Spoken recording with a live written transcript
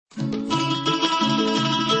रउआ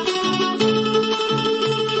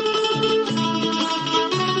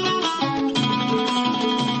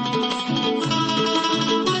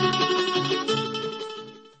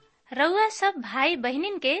सब भाई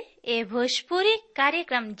बहनिन के ए भोजपुरी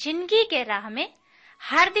कार्यक्रम जिंदगी के राह में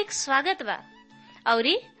हार्दिक स्वागत बा।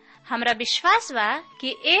 औरी हमरा विश्वास बा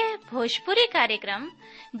कि ए भोजपुरी कार्यक्रम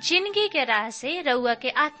जिंदगी के राह से रउआ के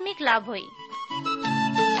आत्मिक लाभ होई।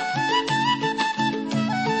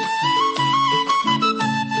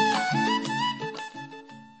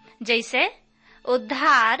 जैसे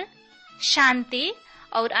उद्धार, शांति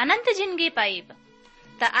और अनंत जिंदगी पाइब।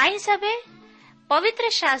 त आई सबे पवित्र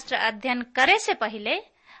शास्त्र अध्ययन करे से पहले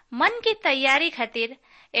मन की तैयारी खातिर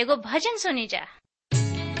एगो भजन सुनी जा।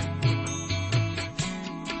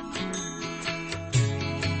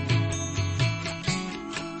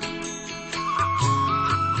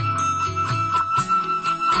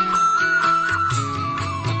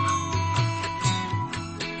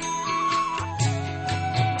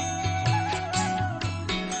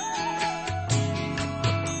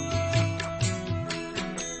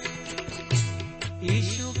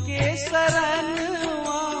 यीशु के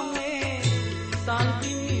शरणवा में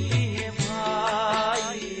शांति मिली है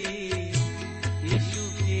भाई, यीशु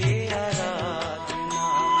के आराधना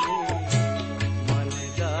में मन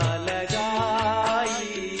दा लगाई,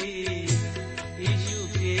 यीशु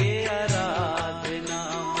के आराधना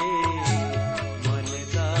में मन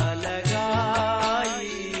दा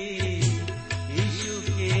लगाई, यीशु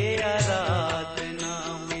के आराधना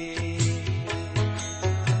में।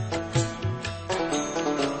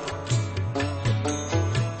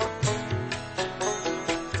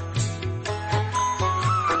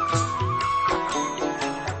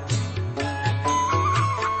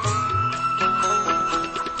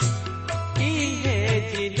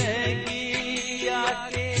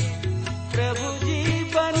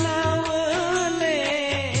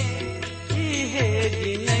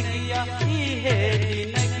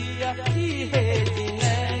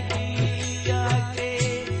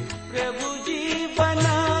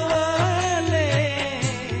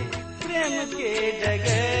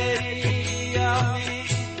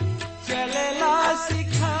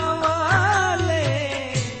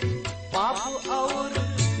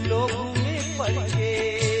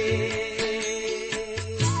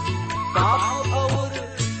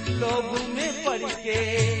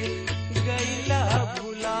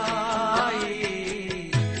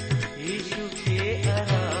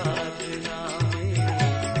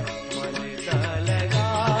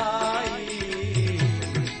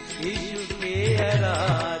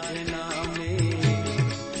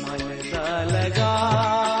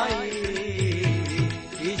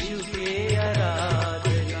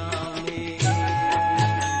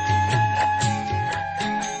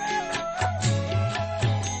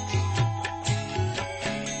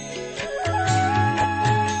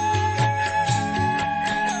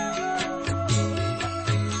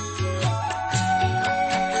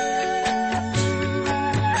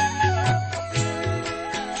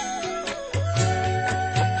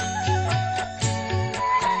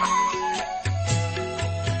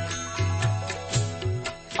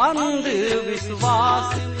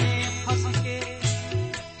 अंधविश्वास में फंस के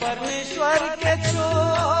परमेश्वर के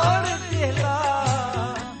छोड़ देला,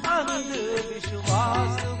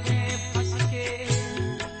 अंधविश्वास में फंस के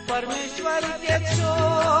परमेश्वर के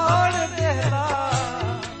छोड़ देला।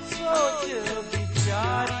 सोच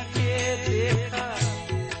विचार के देखा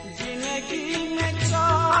जिंदगी में का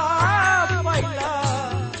पाइला,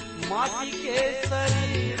 माटी के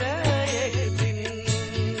शरीर एक दिन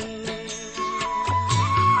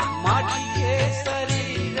माटी के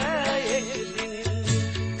शरीर एक दिन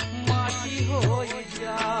माटी हो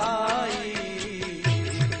जा।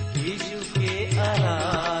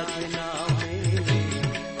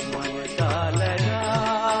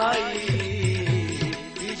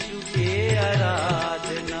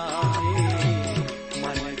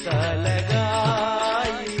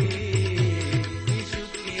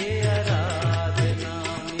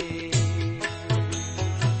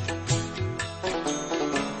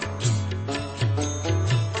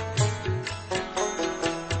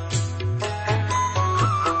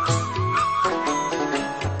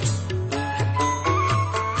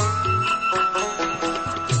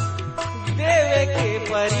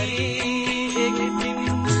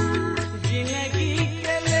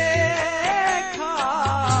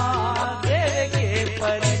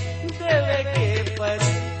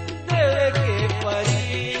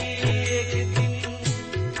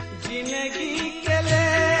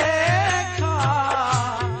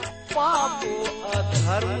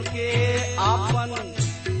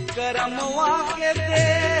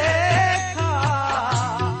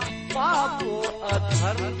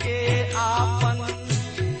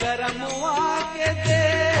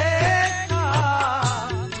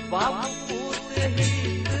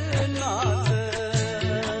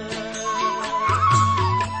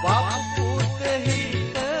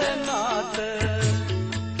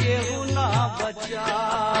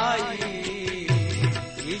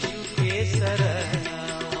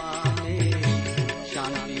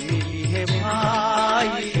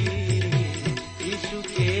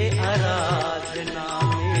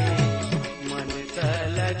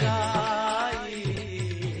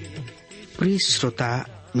 श्रोता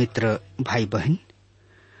मित्र भाई बहन,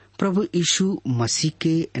 प्रभु यीशु मसीह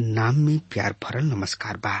के नाम में प्यार भरल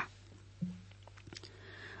नमस्कार बा।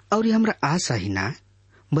 और ये हमरा आशा ही ना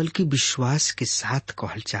बल्कि विश्वास के साथ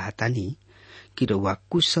कहल चाहतानी कि रउआ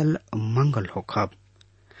कुशल मंगल होखब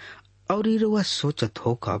और ये रउआ सोचत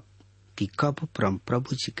होखब कि कब परम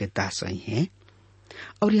प्रभु जी के दास आई हैं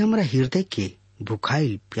और ये हमरा हृदय के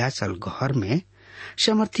भुखाइल प्यासल घर में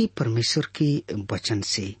समर्थी परमेश्वर के वचन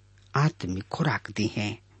से आत्मिक खुराक दी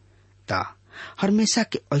है। ता हमेशा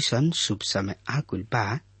के ऐसन शुभ समय आकुल बा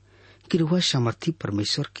कि वह समर्थी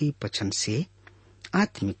परमेश्वर के वचन से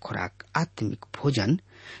आत्मिक खुराक, आत्मिक भोजन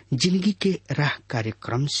जिंदगी के राह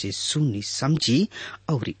कार्यक्रम से सुनी समझी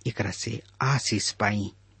और एकरा से आशीष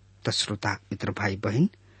पाई। तो श्रोता मित्र भाई बहन,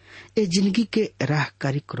 ए जिंदगी के राह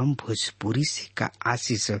कार्यक्रम भोजपुरी से का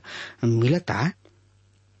आशीष मिलता।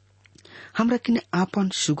 हमरा किने आपन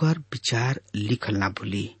सुगर विचार लिखल ना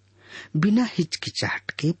भूली, बिना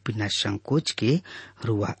हिचकिचाहट के, बिना संकोच के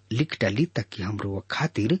रुआ लिख डाली ताकि हम रुआ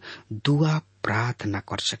खातिर दुआ प्रार्थना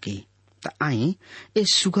कर सकी। तो आई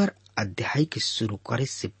इस सुगर अध्याय के शुरू करे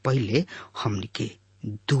से पहले हमनी के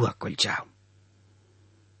दुआ कल जाओ।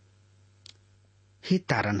 हे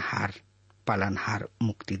तारनहार, पालनहार,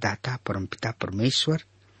 मुक्तिदाता परमपिता परमेश्वर,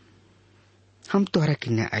 हम तोहरा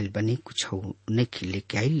किने आइल बनी, कुछ नहीं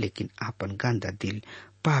लेके आइल, लेकिन आपन गंदा दिल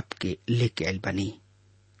पाप के लेके आइल बनी।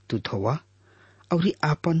 तू धोवा और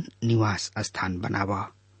आपन निवास स्थान बनावा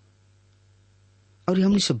और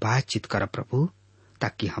हमनी से बातचीत कर प्रभु,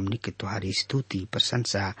 ताकि हमनी के तुम्हारी स्तुति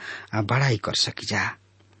प्रशंसा बढ़ाई कर सकी जा।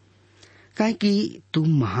 काहे कि तू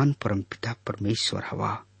महान परमपिता परमेश्वर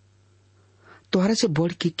हवा। तोहरा से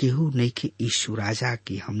बढ़ के केहू नहीं के यीशु राजा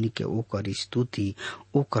की हमनी के ओकर स्तुति,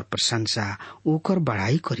 ओकर प्रशंसा, ओकर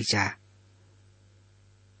बढ़ाई करी जा।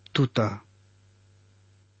 तू तो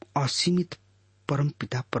असीमित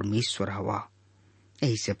परमपिता परमेश्वर हवा।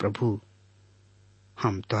 यही से प्रभु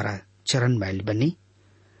हम तोरा चरण मैल बनी,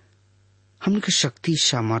 हमने के शक्ति,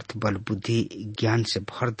 सामर्थ, बल, बुद्धि, ज्ञान से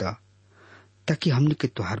भर द, ताकि हमने के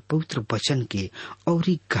तुहार पवित्र वचन के और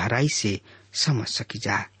गहराई से समझ सकी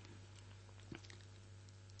जा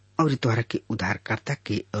और तुहरा के उद्धारकर्ता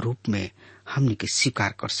के रूप में हमने के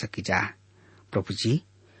स्वीकार कर सकी जा। प्रभु जी,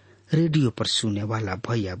 रेडियो पर सुने वाला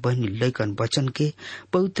भैया बहनी लैकन वचन के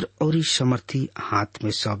पवित्र और समर्थी हाथ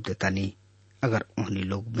में सौंप देता नहीं। अगर उन्हीं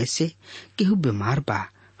लोग में से केहू बीमार बा,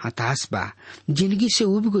 हताश बा, जिंदगी से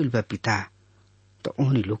उब गइल बा पिता, तो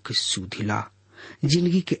उन्हीं लोग के सुधिला,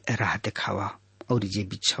 जिंदगी के राह दिखावा। और जे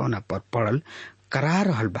बिछौना पर पड़ल करा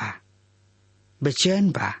रहल बा,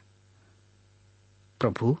 बेचैन बा,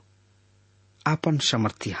 प्रभु आपन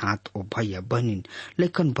समर्थी हाथ ओ भैया बहनी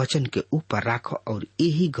लेकिन वचन के ऊपर राखो और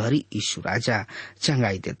यही घड़ी यीशु राजा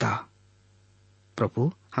चंगाई देता।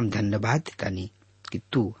 प्रभु हम धन्यवाद देता नहीं कि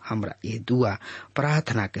तू हमरा ये दुआ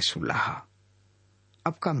प्रार्थना के सुनला।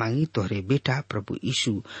 अब का मांगी तोहरे बेटा प्रभु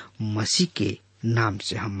यीशु मसीह के नाम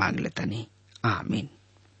से हम मांग लेता नहीं, आमीन।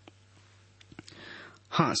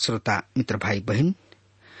 हाँ श्रोता मित्र भाई बहन,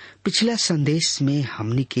 पिछला संदेश में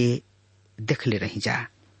हमनी के देख ले रही जा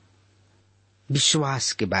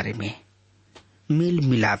विश्वास के बारे में, मेल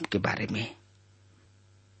मिलाप के बारे में,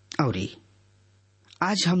 और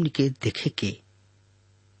आज हमनी के देखे के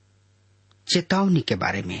चेतावनी के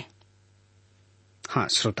बारे में। हाँ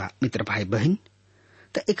श्रोता मित्र भाई बहन,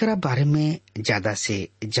 तो एकरा बारे में ज्यादा से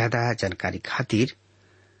ज्यादा जानकारी खातिर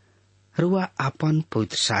रुआ आपन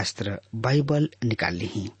पवित्र शास्त्र बाइबल निकाल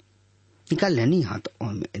लेनी। हाँ तो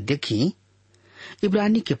देखी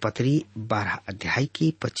इब्रानी के पत्री 12 अध्याय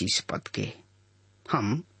की 25 पद के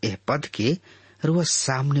हम यह पद के रुआ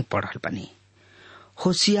सामने पढ़ल बनी।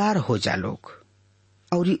 होशियार हो जा लोग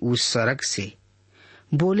और उस सड़क से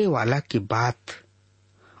बोले वाला की बात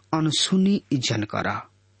अनसुनी जन करा,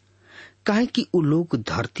 काहे कि उ लोग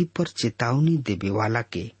धरती पर चेतावनी देवे वाला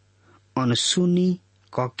के अनसुनी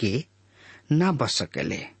क के ना बच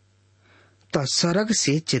सकेले, तो सड़क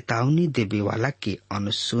से चेतावनी देवे वाला के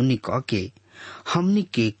अनसुनी क के हमनी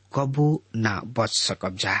के कबो ना बच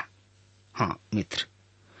सकब जा। हाँ मित्र,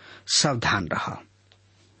 सावधान रह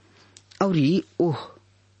और ओह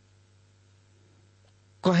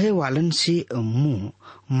कहे वालन से मुंह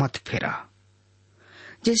मत फेरा।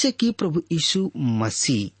 जैसे कि प्रभु यीशु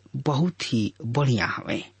मसीह बहुत ही बढ़िया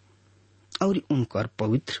हवे और उनकर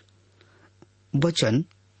पवित्र वचन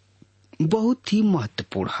बहुत ही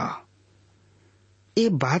महत्वपूर्ण है। ये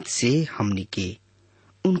बात से हमनी के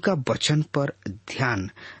उनका वचन पर ध्यान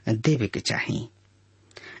देवे के चाहिए।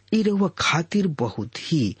 ये रहुआ खातिर बहुत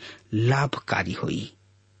ही लाभकारी हुई।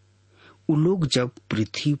 उ लोग जब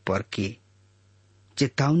पृथ्वी पर के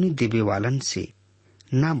चेतावनी देवे वालन से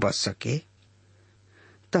ना बच सके,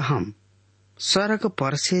 तो हम सड़क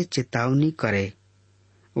पर से चेतावनी करे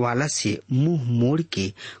वाला से मुंह मोड़ के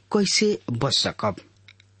कैसे बच सकब।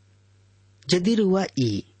 यदि रुआ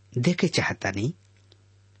ई देखे चाहता नहीं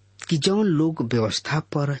कि जौन लोग व्यवस्था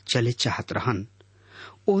पर चले चाहत रहन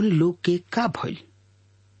उन लोग के का भइल,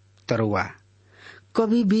 तरुआ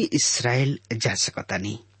कभी भी इस्राएल जा सकता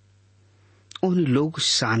नहीं। उन लोग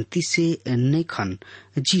शांति से नखन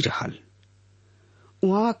जी रहल।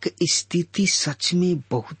 वहां की स्थिति सच में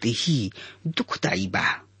बहुत ही दुखदायी बा।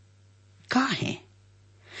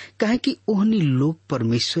 काहे कि ओहनी लोग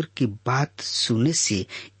परमेश्वर की बात सुने से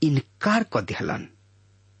इनकार कर दिहलन,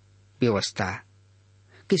 व्यवस्था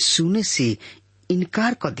के सुने से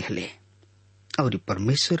इनकार कर दिहले और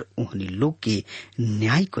परमेश्वर ओहनी लोग के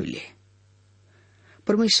न्याय कइले।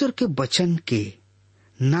 परमेश्वर के वचन के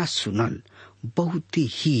ना सुनल बहुत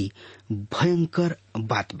ही भयंकर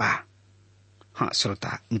बात बा। हाँ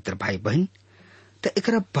श्रोता मित्र भाई बहन, तो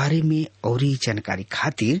एकरा बारे में और जानकारी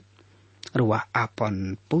खातिर रुआ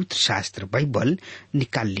आपन पवित्र शास्त्र बाइबल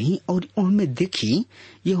निकाल ली और उनमें देखी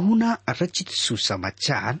यूहन्ना रचित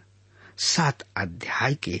सुसमाचार 7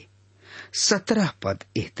 अध्याय के 17 पद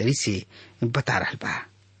एह तरी से बता रहा बा।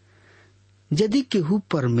 यदि केहू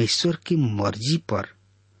परमेश्वर की मर्जी पर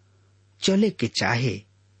चले के चाहे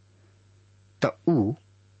तो ऊ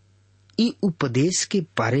ई उपदेश के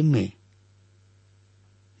बारे में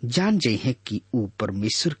जान जाये है कि ऊ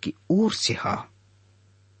परमेश्वर की ओर से है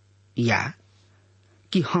या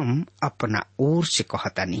कि हम अपना ओर से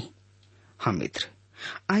कहता नहीं। हम मित्र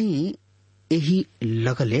आई यही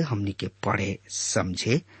लगले हमनी के पढ़े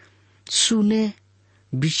समझे सुने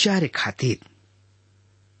विचारे खातिर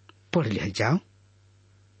पढ़ ले जाओ।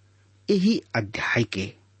 यही अध्याय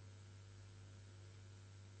के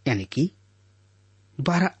यानी कि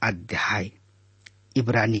 12 अध्याय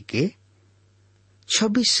इब्रानी के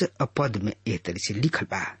 26 पद में एह तरह से लिखल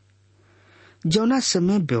बा। जौना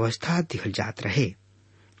समय व्यवस्था दिहल जात रहे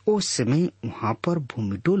उस समय वहां पर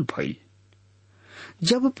भूमिडोल भइल।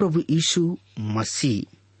 जब प्रभु यीशु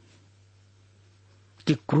मसीह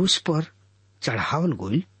के क्रूस पर चढ़ावल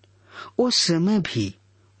गइल उस समय भी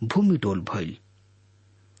भूमिडोल भइल।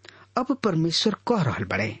 अब परमेश्वर कह रहल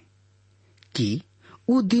बड़े कि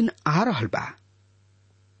ऊ दिन आ रहल बा,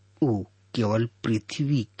 ऊ केवल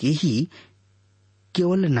पृथ्वी के ही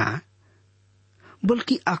केवल ना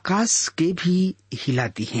बल्कि आकाश के भी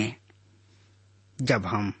हिलाती हैं। जब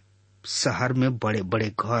हम शहर में बड़े बड़े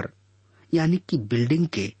घर यानी कि बिल्डिंग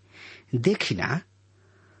के देखी ना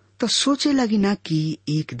तो सोचे लगी ना कि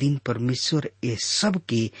एक दिन परमेश्वर ये सब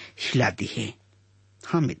के हिला दी है।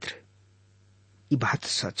 हाँ मित्र, ये बात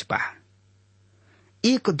सच बा,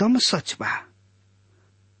 एकदम सच बा।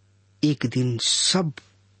 एक दिन सब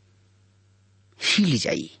हिल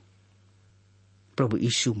जाई। प्रभु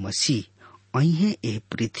यीशु मसीह आई है ये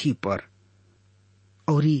पृथ्वी पर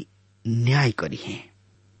और न्याय करी है।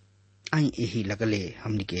 आई यही लगले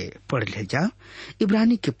हमनी के पढ़ ले जा।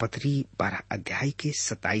 इब्रानी के पत्री 12 अध्याय के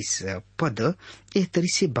 27 पद एह तरी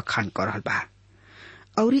से बखान कर रहल बा।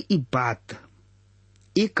 और ई बात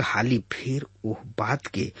एक हाली फिर ओह बात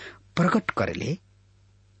के प्रकट करेले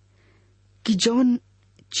कि जौन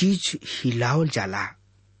चीज हिलावल जाला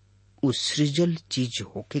उस सृजल चीज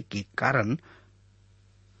होके के कारण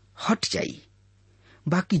हट जाई,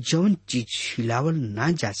 बाकी जौन चीज हिलावल ना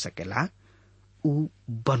जा सकेला ऊ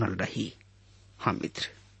बनल रही। हाँ मित्र,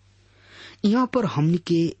 यहाँ पर हमनी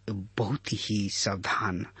के बहुत ही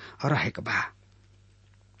सावधान रहे के बा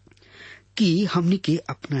कि हमनी के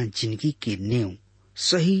अपना जिंदगी के नेव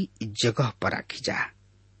सही जगह पर रखी जा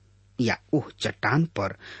या ओह चट्टान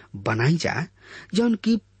पर बनाई जा जौन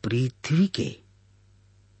की पृथ्वी के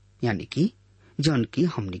यानी कि जौन की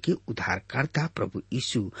हमनी के उद्धारकर्ता प्रभु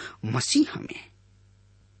यीशु मसीह हमें,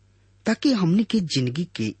 ताकि हमनी के जिंदगी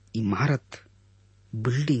के इमारत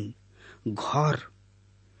बिल्डिंग घर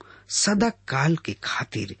सदा काल के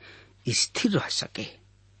खातिर स्थिर रह सके।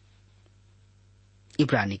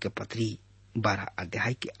 इब्रानी के पत्री 12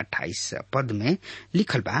 अध्याय के 28 पद में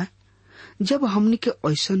लिखल बा, जब हमनी के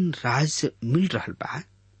ऐसन राज मिल रहल बा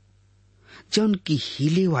जौन की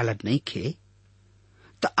हिले वाला नहीं खे,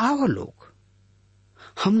 तो आओ लोग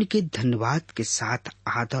हमनी के धन्यवाद के साथ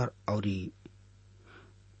आदर और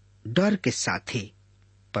डर के साथे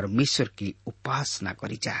परमेश्वर की उपासना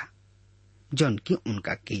करी जा जौन की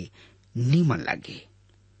उनका के नीमन लागे।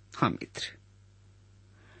 हाँ मित्र,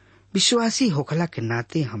 विश्वासी होखला के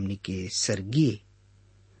नाते हमनी के स्वर्गीय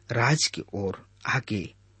राज की ओर आगे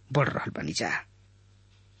बढ़ रहल बनी जा।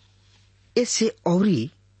 ऐसे औरी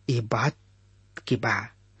ये बात के बा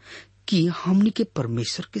कि हमनी के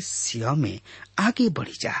परमेश्वर के सेवा में आगे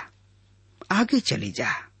बढ़ी जा, आगे चली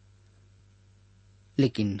जा।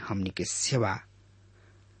 लेकिन हमनी के सेवा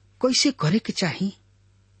कैसे करे के चाही?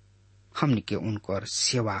 हमनी के उनकर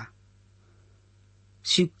सेवा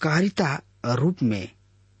स्वीकारिता रूप में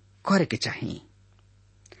करे के चाही।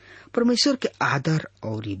 परमेश्वर के आदर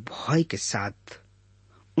और भय के साथ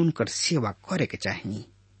उनकर सेवा करे के चाही।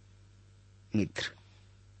 मित्र,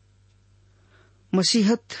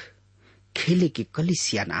 मसीहत खेले के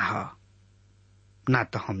कलीसिया ना ह, ना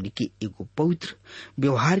तो हमनी के एगो पवित्र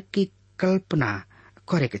व्यवहार की कल्पना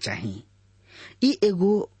करे के चाही। ई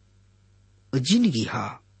एगो जिंदगी ह,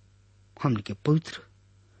 हमनी के पवित्र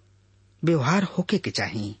व्यवहार होके के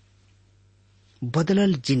चाही,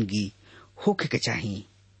 बदलल जिंदगी होके के चाही,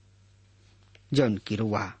 जौन की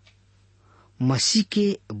रुआ मसीह के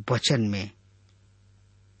वचन में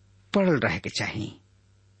पड़ल रहे के चाही।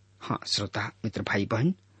 हाँ श्रोता मित्र भाई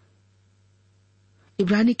बहन,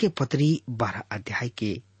 इब्रानी के पत्री 12 अध्याय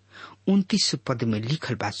के 29 पद में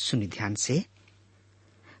लिखल बात सुनी ध्यान से।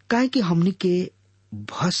 काहे कि हमनी के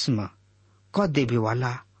भस्म क देवे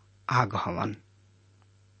वाला आग हवन।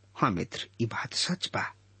 हाँ मित्र, ई बात सच बा।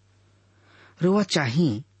 रुआ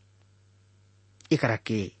चाही एकरा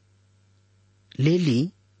के ले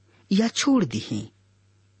ली या छोड़ दी।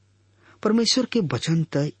 परमेश्वर के वचन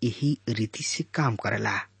त यही रीति से काम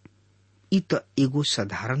करेला। ई त एगो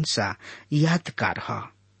साधारण सा यादगार ह,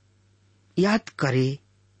 याद करे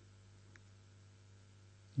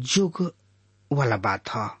जोग वाला बात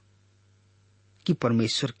ह कि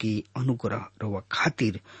परमेश्वर की अनुग्रह रवा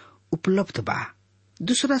खातिर उपलब्ध बा।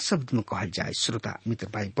 दूसरा शब्द में कहल जाए श्रोता मित्र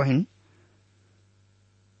भाई बहन,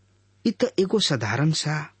 ई त एगो साधारण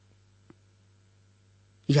सा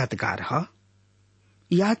यादगार ह,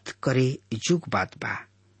 याद करे जोग बात बा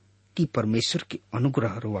कि परमेश्वर के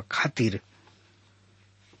अनुग्रह रवा खातिर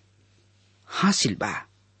हासिल बा।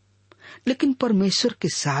 लेकिन परमेश्वर के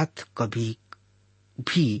साथ कभी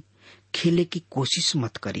भी खेले की कोशिश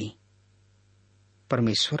मत करी।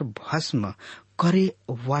 परमेश्वर भस्म करे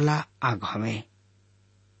वाला आग हमें,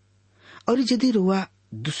 और यदि रुआ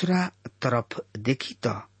दूसरा तरफ देखी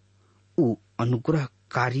तो ऊ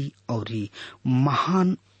अनुग्रहकारी और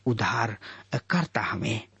महान उद्धार करता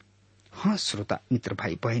हमें। हाँ श्रोता मित्र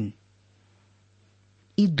भाई बहन,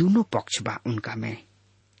 ये दोनों पक्ष बा उनका में।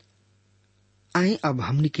 आए अब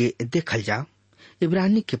हमनी के देखल जाओ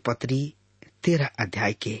इब्रानी के पत्री 13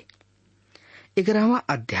 अध्याय के 11वां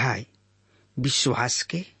अध्याय विश्वास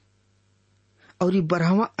के, और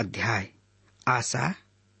 12वां अध्याय आशा,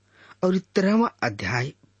 और 13वां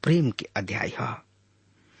अध्याय प्रेम के अध्याय है।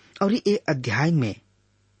 और ये अध्याय में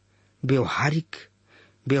व्यवहारिक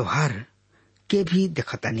व्यवहार के भी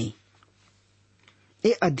देखतानी।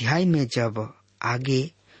 ये अध्याय में जब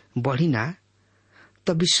आगे बढ़ी ना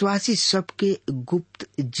तब विश्वासी सबके गुप्त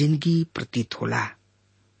जिंदगी प्रतीत होला।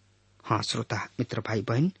 हाँ श्रोता मित्र भाई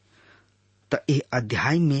बहन, तो ये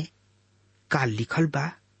अध्याय में का लिखल बा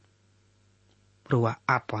रुआ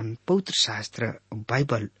आपन पवित्र शास्त्र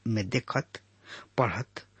बाइबल में देखत,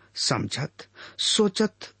 पढ़त, समझत,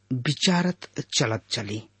 सोचत, विचारत चलत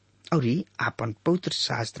चली, और आपन पवित्र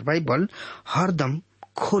शास्त्र बाइबल हरदम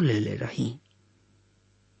खोले ले रही।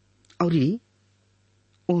 और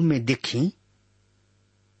ओ में देखी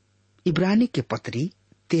इब्रानी के पत्री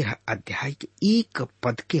 13 अध्याय के 1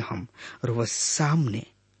 पद के हम रोज सामने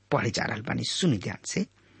पढ़े जा रहा बानी। सुनी ध्यान से।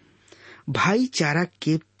 भाईचारा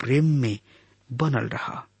के प्रेम में बनल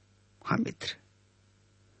रहा। हाँ मित्र,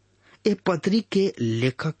 ए पत्री के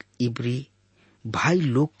लेखक इब्री भाई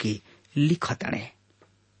लोग के लिखत अड़े,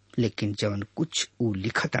 लेकिन जवन कुछ ऊ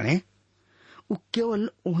लिखत अड़े ऊ केवल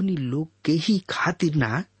ओहनी लोग के ही खातिर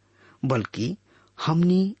ना, बल्कि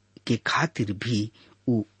हमनी के खातिर भी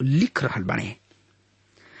ऊ लिख रहल बने।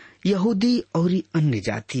 यहूदी और अन्य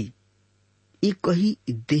जाति एक ही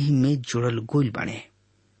देह में जुड़ल गोल बने।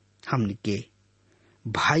 हमनी के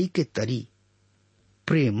भाई के तरी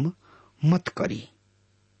प्रेम मत करी,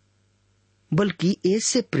 बल्कि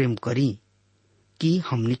ऐसे प्रेम करी कि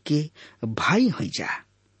हमनी के भाई हई जा।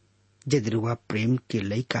 यदि रुआ प्रेम के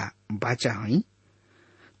लइका बाचा हई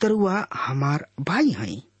तो रुआ हमार भाई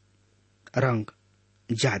हई। रंग,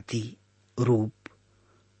 जाति, रूप,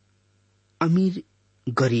 अमीर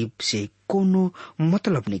गरीब से कोनो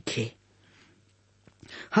मतलब नहीं खे।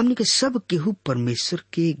 हमनी के सब केहू परमेश्वर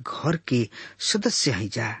के घर के सदस्य हई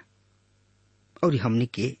जा, और हमनी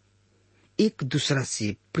के एक दूसरा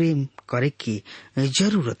से प्रेम करे की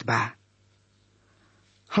जरूरत बा।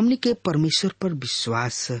 हमनी के परमेश्वर पर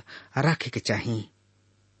विश्वास रखे के चाहिए,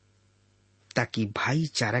 ताकि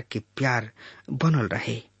भाईचारा के प्यार बनल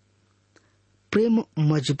रहे, प्रेम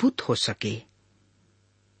मजबूत हो सके।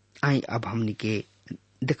 आई अब हमनी के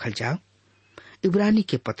देखल जाओ इब्रानी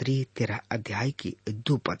के पत्री 13 अध्याय के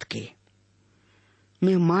 2 पद के।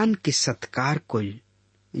 मेहमान के सत्कार कोई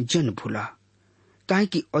जन भूला, काहे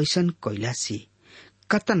कि ऐसन कैला से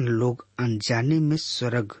कतन लोग अनजाने में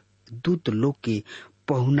स्वर्ग दूत लोग के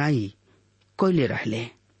पहुनाई कैले रहले।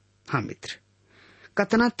 हाँ मित्र,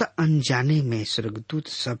 कतना त अनजाने में स्वर्गदूत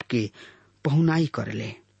सबके पहुनाई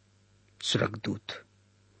करले। स्वर्गदूत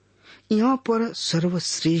यहाँ पर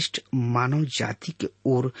सर्वश्रेष्ठ मानव जाति के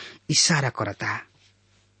ओर इशारा करता,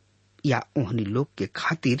 या ओहनी लोग के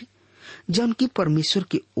खातिर जन की परमेश्वर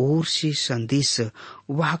की ओर से संदेश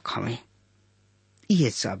वाहक हमें। ये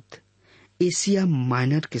शब्द एशिया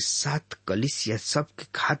माइनर के साथ कलिसिया सब के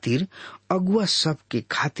खातिर, अगुआ सब के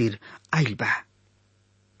खातिर आइल बा,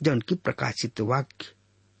 जन की प्रकाशित वाक्य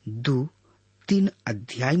 2-3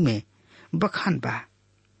 अध्याय में बखान बा।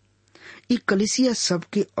 ई कलिसिया सब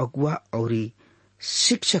के अगुआ और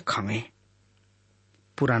शिक्षक हमें।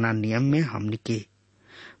 पुराना नियम में हमने के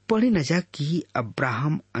पढ़ी न जा कि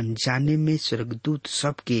अब्राहम अनजाने में स्वर्गदूत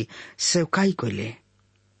सब के सेवकाई कैले।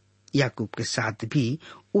 याकूब के साथ भी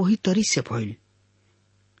वही तरी से भइल,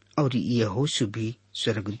 और यहोशू भी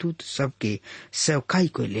स्वर्गदूत सब के सेवकाई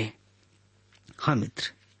कैले। हाँ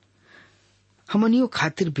मित्र, हमनियों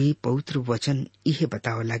खातिर भी पवित्र वचन यह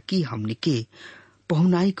बतावला कि हमने के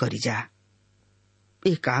पहुनाई करी जा,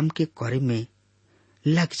 ए काम के करे में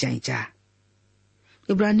लग जाई जा।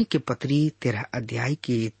 इब्रानी के पत्री 13 अध्याय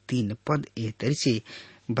के 3 पद ए तरी से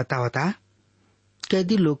बतावता,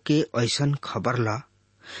 कैदी लोग के ऐसन खबर ला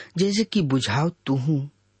जैसे कि बुझाओ तुहू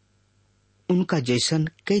उनका जैसन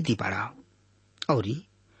कैदी बाड़ा, और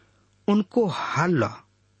उनको हाल ला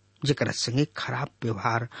जेकरा संगे खराब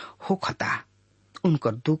व्यवहार होखता,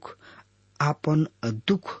 उनकर दुख आपन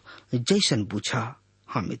दुख जैसन बुझा।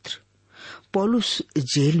 हाँ मित्र, पौलुस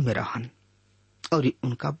जेल में रहन और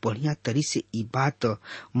उनका बढ़िया तरी से ई बात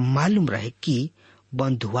मालूम रहे कि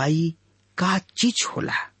बंधुआई का चीज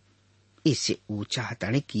होला। इसे वो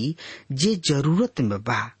चाहता कि जे जरूरत में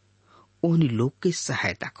बा उन लोग के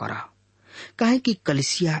सहायता करा, काहे कि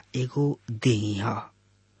कलिसिया एगो देही है।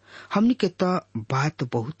 हमनी के तो बात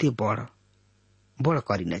बहुते बड़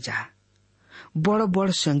करी न जा, बड़ बड़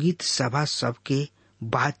संगीत सभा सबके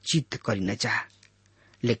बातचीत करी न जा,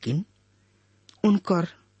 लेकिन उनकर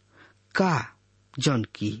का जौन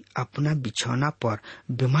की अपना बिछौना पर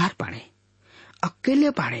बीमार बाड़े, अकेले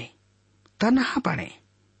बाड़े, तनहा बाड़े,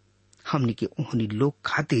 हमनी के उहनी लोग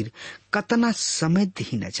खातिर कतना समय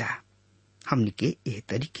दी न जा। हमनी के एह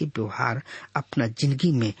तरीके व्यवहार अपना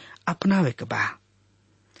जिंदगी में अपनावे के बा,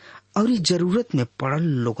 और जरूरत में पड़ल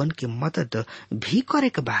लोगन के मदद भी करे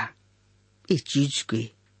के बा। इस चीज के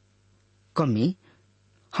कमी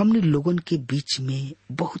हमने लोगन के बीच में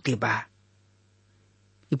बहुते बा।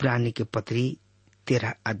 इब्रानी के पत्री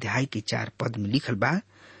 13 अध्याय के 4 पद में लिखल बा,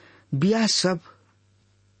 बिया सब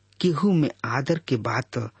केहू में आदर के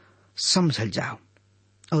बात समझल जाओ,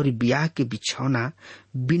 और बियाह के बिछौना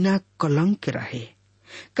बिना कलंक के रहे,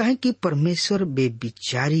 काहे कि परमेश्वर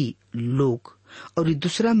बेविचारी लोग और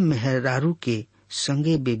दूसरा मेहरारू के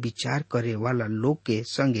संगे बेविचार करे वाला लोग के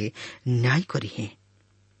संगे न्याय करी है।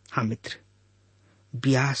 हाँ मित्र,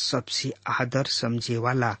 ब्याह सबसे आदर समझे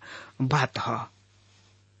वाला बात है।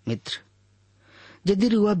 मित्र, यदि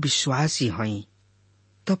रुआ विश्वासी हई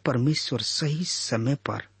तो परमेश्वर सही समय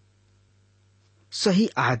पर सही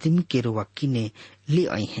आदमी के रुआ किने ले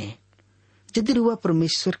आई हैं। यदि रुआ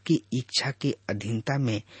परमेश्वर की इच्छा के अधीनता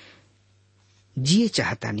में जिए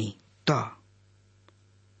चाहता नहीं तो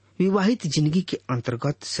विवाहित जिंदगी के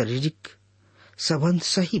अंतर्गत शारीरिक संबंध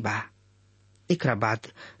सही बा, एकरा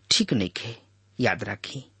बात ठीक नहीं है। याद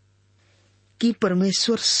रखी कि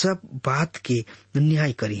परमेश्वर सब बात के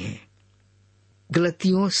न्याय करी है।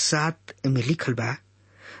 गलतियों 7 में लिखल बा,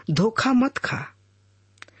 धोखा मत खा,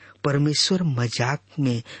 परमेश्वर मजाक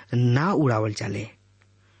में ना उड़ावल जाले,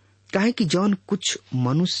 काहे कि जौन कुछ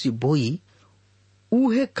मनुष्य बोई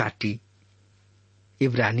उहे काटी।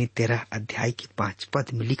 इब्रानी 13 अध्याय की 5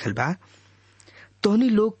 पद में लिखल बा, तोहनी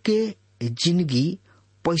लोग के जिंदगी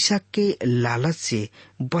पैसा के लालच से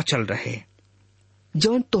बचल रहे,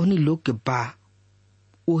 जौन तोहनी लोग के बा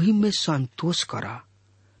ओही में संतोष करा,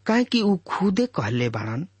 काहे कि ऊ खुदे कहले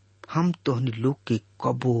बाड़न, हम तोहनी लोग के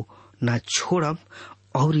कबो ना छोड़ब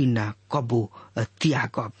और ना कबो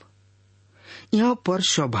त्यागब। यहाँ पर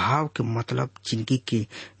स्वभाव के मतलब जिंदगी के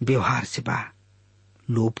व्यवहार से बा,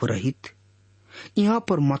 लोभ रहित। यहाँ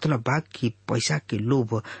पर मतलब बा कि पैसा के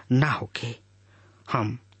लोभ ना होके,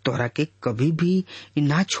 हम तोरा के कभी भी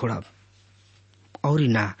ना छोड़ब और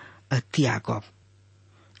ना त्यागब,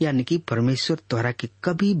 यानी कि परमेश्वर तोरा के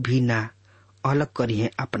कभी भी ना अलग करी है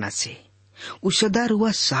अपना से, उ सदा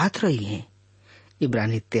रुआ साथ रही है।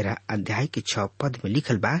 इब्रानी 13 अध्याय के 6 पद में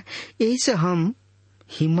लिखल बा, यही से हम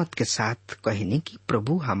हिम्मत के साथ कहनी कि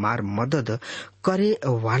प्रभु हमार मदद करे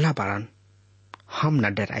वाला बाड़न, हम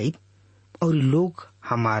न डराई और लोग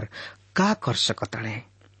हमार का कर सकताड़े।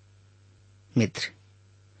 मित्र,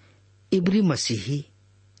 इब्री मसीही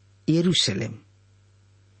यरूशलेम,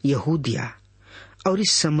 यहूदिया और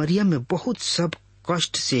इस समरिया में बहुत सब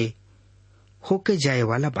कष्ट से होके जाए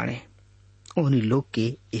वाला बाड़े। उन्हीं लोग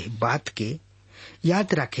के यह बात के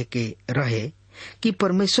याद रखे के रहे कि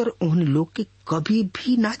परमेश्वर उन लोग के कभी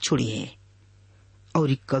भी ना छोड़िए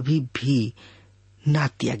और कभी भी ना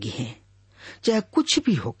त्यागी है। चाहे कुछ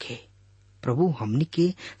भी होके प्रभु हमनी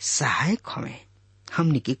के सहायक हमें।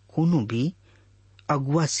 हमनी के कोनो भी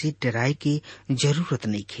अगुआ से डराए के जरूरत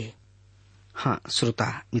नहीं खे। हाँ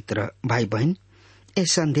श्रोता मित्र भाई बहन, ए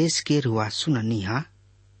संदेश के रुआ सुननी हा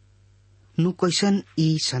नु कैसन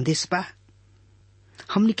ई संदेश बा।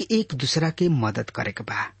 हमनी के एक दूसरा के मदद करे के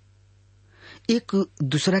बा, एक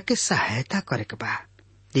दूसरा के सहायता करे के बा।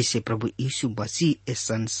 जैसे प्रभु यीशु मसीह इस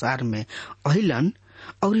संसार में अहिलन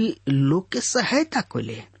और लोग के सहायता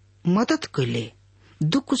कइले, मदद कइले,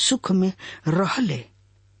 दुख सुख में रहले।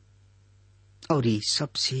 और ये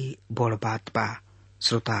सबसे बड़ बात बा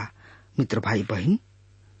श्रोता मित्र भाई बहन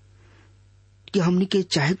कि हमनी के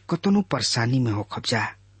चाहे कतनो परेशानी में हो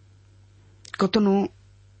खबजा, कतनो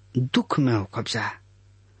दुख में हो खबजा,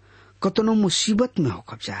 कतनो मुसीबत में हो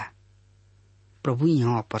खबजा, प्रभु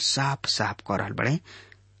यहाँ पर साफ साफ कर रहल बड़े,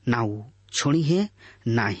 ना वो छोड़ी है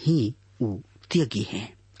ना ही वो त्यागी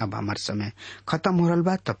है। अब हमार समय खत्म हो रहा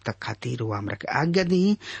बा, तब तक खातिर वो हमरा के आज्ञा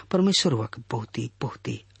दी। परमेश्वर हुआ के बहुत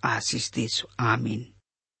ही आशीष देश। आमीन।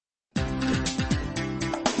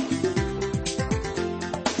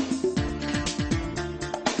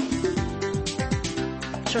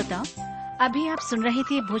 श्रोताओ, अभी आप सुन रहे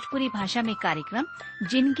थे भोजपुरी भाषा में कार्यक्रम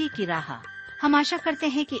जिंदगी की राह। हम आशा करते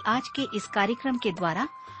हैं कि आज के इस कार्यक्रम के द्वारा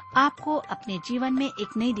आपको अपने जीवन में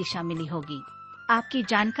एक नई दिशा मिली होगी। आपकी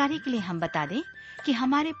जानकारी के लिए हम बता दें कि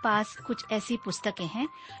हमारे पास कुछ ऐसी पुस्तकें हैं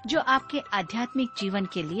जो आपके आध्यात्मिक जीवन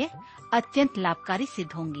के लिए अत्यंत लाभकारी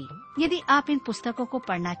सिद्ध होंगी। यदि आप इन पुस्तकों को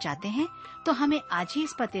पढ़ना चाहते हैं तो हमें आज ही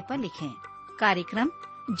इस पते पर लिखें। कार्यक्रम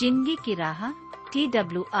जिंदगी की राह,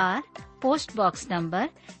 TWR, पोस्ट बॉक्स नंबर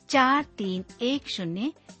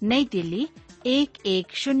 4310, नई दिल्ली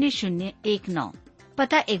 110019।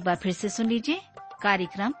 पता एक बार फिर से सुन लीजिए।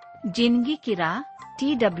 कार्यक्रम जिंदगी की राह,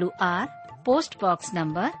 TWR, post box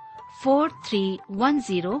number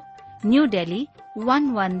 4310, new Delhi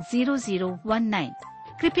 110019।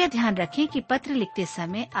 कृपया ध्यान रखें कि पत्र लिखते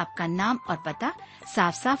समय आपका नाम और पता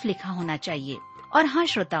साफ साफ लिखा होना चाहिए। और हाँ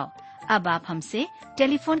श्रोताओ, अब आप हमसे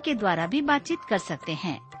टेलीफोन के द्वारा भी बातचीत कर सकते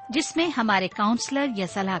हैं, जिसमें हमारे काउंसलर या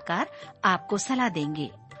सलाहकार आपको सलाह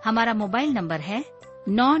देंगे। हमारा मोबाइल नंबर है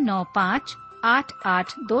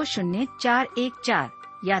 9958820414।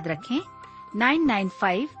 याद रखें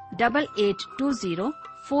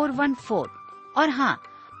 9958820414। और हाँ,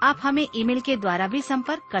 आप हमें ईमेल के द्वारा भी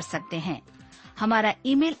संपर्क कर सकते हैं। हमारा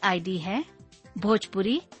ईमेल आईडी है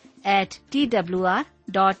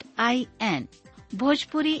bhojpuri@twr.in,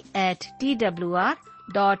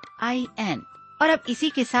 bhojpuri@twr.in। और अब इसी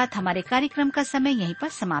के साथ हमारे कार्यक्रम का समय यहीं पर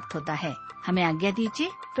समाप्त होता है। हमें आज्ञा दीजिए।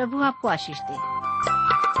 प्रभु आपको आशीष दे।